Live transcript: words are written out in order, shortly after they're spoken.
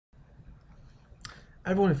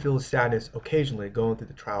Everyone feels sadness occasionally going through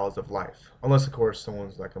the trials of life, unless, of course,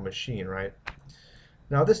 someone's like a machine, right?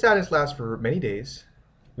 Now, this sadness lasts for many days,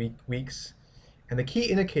 weeks, and the key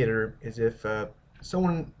indicator is if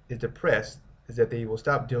someone is depressed, is that they will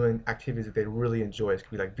stop doing activities that they really enjoy. It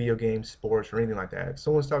could be like video games, sports, or anything like that. If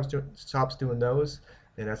someone stops doing those,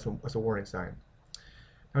 then that's a warning sign.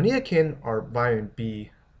 Now, Niacin, or vitamin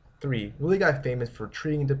B3, really got famous for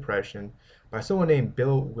treating depression by someone named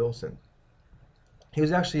Bill Wilson. He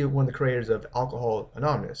was actually one of the creators of Alcohol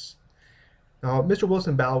Anonymous. Now, Mr.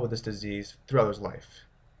 Wilson battled with this disease throughout his life,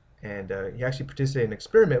 and he actually participated in an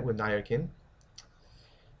experiment with Niacin.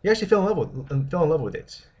 He actually fell in love with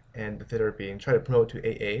it and the therapy, and tried to promote it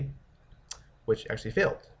to AA, which actually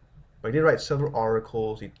failed. But he did write several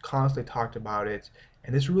articles. He constantly talked about it,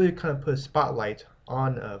 and this really kind of put a spotlight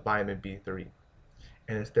on vitamin B3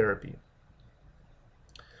 and its therapy.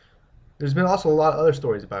 There's been also a lot of other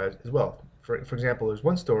stories about it as well. For example, there's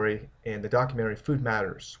one story in the documentary Food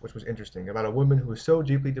Matters, which was interesting, about a woman who was so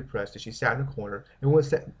deeply depressed that she sat in a corner and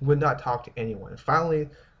would not talk to anyone. And finally,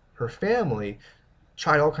 her family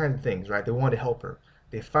tried all kinds of things, right? They wanted to help her.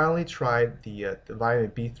 They finally tried the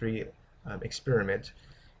vitamin B3 experiment,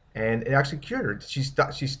 and it actually cured her.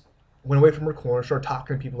 She went away from her corner, started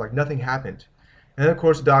talking to people like nothing happened. And then, of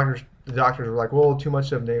course, the doctors were like, well, too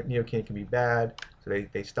much of Neokin can be bad. So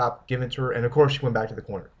they stopped giving it to her. And, of course, she went back to the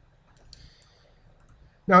corner.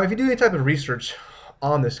 Now, if you do any type of research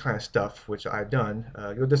on this kind of stuff, which I've done,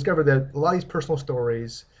 you'll discover that a lot of these personal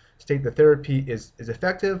stories state that therapy is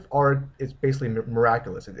effective, or it's basically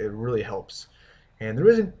miraculous. It really helps. And there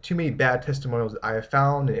isn't too many bad testimonials that I have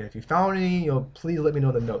found. And if you found any, please let me know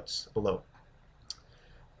in the notes below.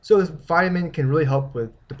 So this vitamin can really help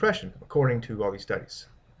with depression, according to all these studies.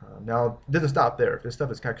 Now, it doesn't stop there. This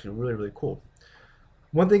stuff is actually really, really cool.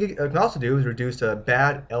 One thing it can also do is reduce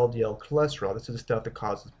bad LDL cholesterol. This is the stuff that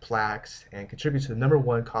causes plaques and contributes to the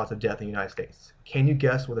 #1 cause of death in the United States. Can you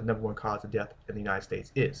guess what the #1 cause of death in the United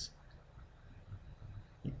States is?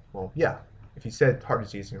 Well, yeah, if you said heart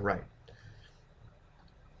disease, you're right.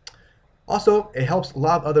 Also, it helps a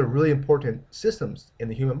lot of other really important systems in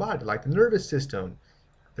the human body, like the nervous system,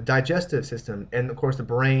 the digestive system, and of course the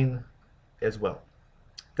brain as well.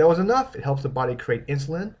 If that was enough, it helps the body create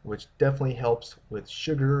insulin, which definitely helps with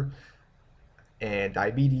sugar and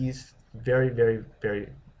diabetes. Very, very, very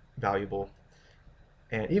valuable.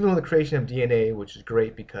 And even with the creation of DNA, which is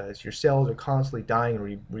great because your cells are constantly dying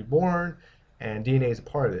and reborn, and DNA is a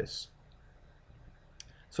part of this.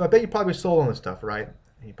 So I bet you probably sold on this stuff, right?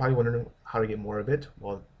 And you're probably wondering how to get more of it.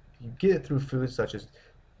 Well, you get it through foods such as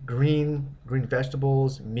green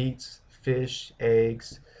vegetables, meats, fish,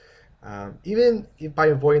 eggs. Even by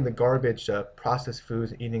avoiding the garbage processed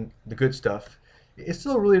foods and eating the good stuff, it's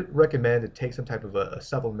still really recommended to take some type of a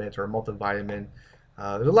supplement or a multivitamin.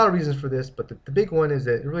 There's a lot of reasons for this, but the big one is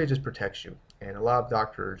that it really just protects you. And a lot of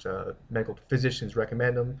doctors, medical physicians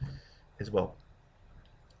recommend them as well.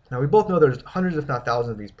 Now, we both know there's hundreds, if not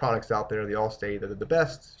thousands, of these products out there. They all say that they're the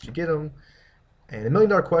best. You should get them. And the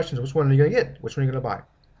 $1,000,000 question is, which one are you going to get? Which one are you going to buy?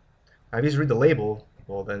 Now, if you just read the label,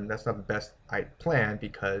 well, then that's not the best plan,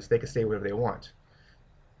 because they can say whatever they want.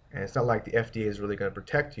 And it's not like the FDA is really going to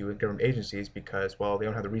protect you and government agencies because, well, they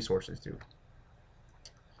don't have the resources to.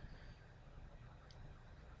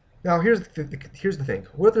 Now, here's the thing.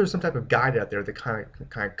 What if there's some type of guide out there that kind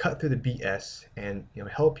of cut through the BS and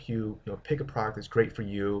help you pick a product that's great for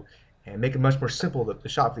you and make it much more simple to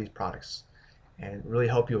shop for these products, and really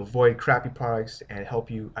help you avoid crappy products and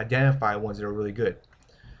help you identify ones that are really good?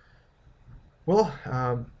 Well,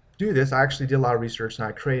 do this. I actually did a lot of research and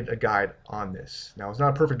I created a guide on this. Now, it's not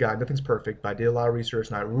a perfect guide. Nothing's perfect, but I did a lot of research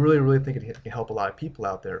and I really, really think it can help a lot of people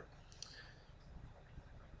out there.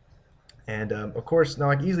 And of course, now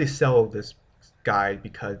I can easily sell this guide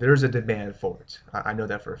because there's a demand for it. I know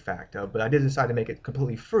that for a fact. But I did decide to make it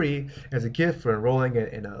completely free as a gift for enrolling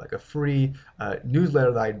in a free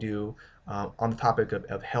newsletter that I do on the topic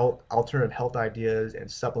of health, alternative health ideas and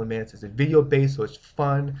supplements. It's a video based, so it's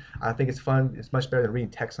fun. I think it's fun. It's much better than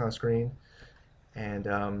reading text on a screen. And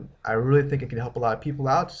I really think it can help a lot of people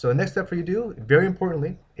out. So the next step for you to do, very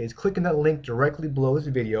importantly, is clicking that link directly below this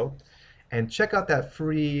video and check out that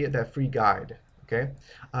free guide. Okay.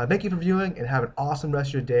 Thank you for viewing and have an awesome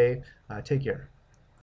rest of your day. Take care.